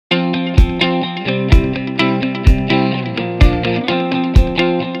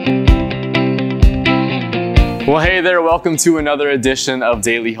Well, hey there, welcome to another edition of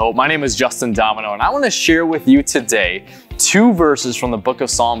Daily Hope. My name is Justin Domino, and I want to share with you today 2 verses from the book of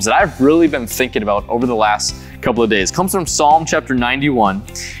Psalms that I've really been thinking about over the last couple of days. It comes from Psalm chapter 91,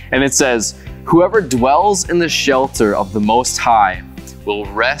 and it says, "Whoever dwells in the shelter of the Most High will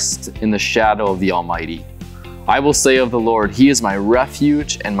rest in the shadow of the Almighty. I will say of the Lord, He is my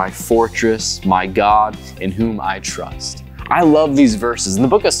refuge and my fortress, my God, in whom I trust." I love these verses. In the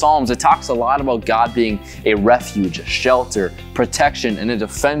book of Psalms, it talks a lot about God being a refuge, a shelter, protection, and a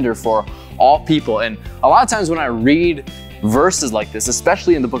defender for all people. And a lot of times when I read verses like this,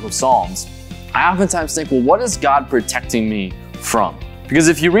 especially in the book of Psalms, I oftentimes think, well, what is God protecting me from? Because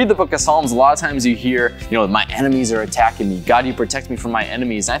if you read the book of Psalms, a lot of times you hear, my enemies are attacking me. God, you protect me from my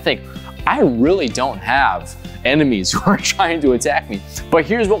enemies. And I think, I really don't have enemies who are trying to attack me. But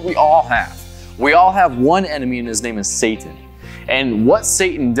here's what we all have. We all have one enemy, and his name is Satan. And what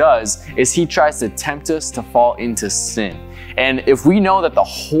Satan does is he tries to tempt us to fall into sin. And if we know that the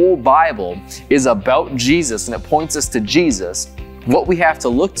whole Bible is about Jesus and it points us to Jesus, what we have to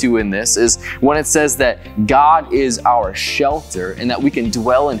look to in this is when it says that God is our shelter and that we can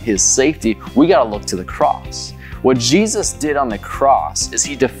dwell in His safety, we got to look to the cross. What Jesus did on the cross is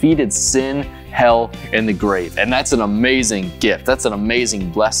He defeated sin, hell, and the grave. And that's an amazing gift. That's an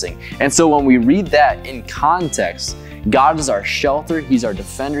amazing blessing. And so when we read that in context, God is our shelter, He's our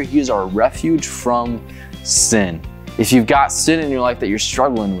defender, He is our refuge from sin. If you've got sin in your life that you're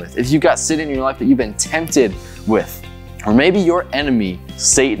struggling with, if you've got sin in your life that you've been tempted with, or maybe your enemy,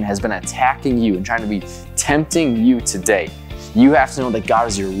 Satan, has been attacking you and trying to be tempting you today, you have to know that God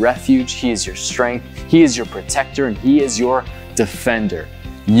is your refuge, He is your strength, He is your protector, and He is your defender.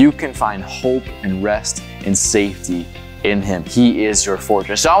 You can find hope and rest and safety in Him. He is your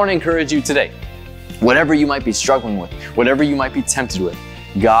fortress. So I want to encourage you today, whatever you might be struggling with, whatever you might be tempted with,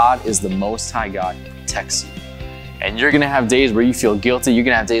 God is the Most High God who protects you. And you're going to have days where you feel guilty, you're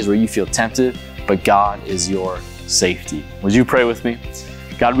going to have days where you feel tempted, but God is your safety. Would you pray with me?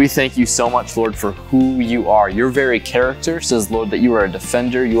 God, we thank you so much, Lord, for who you are. Your very character says, Lord, that you are a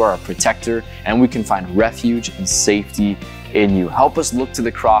defender, you are a protector, and we can find refuge and safety in you. Help us look to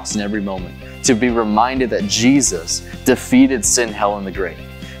the cross in every moment to be reminded that Jesus defeated sin, hell, and the grave.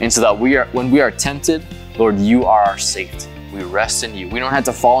 And so that when we are tempted, Lord, you are our safety. We rest in you. We don't have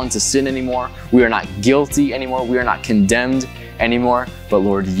to fall into sin anymore. We are not guilty anymore. We are not condemned anymore. But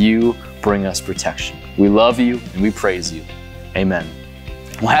Lord, you bring us protection. We love you and we praise you. Amen.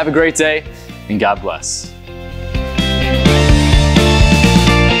 Well, have a great day and God bless.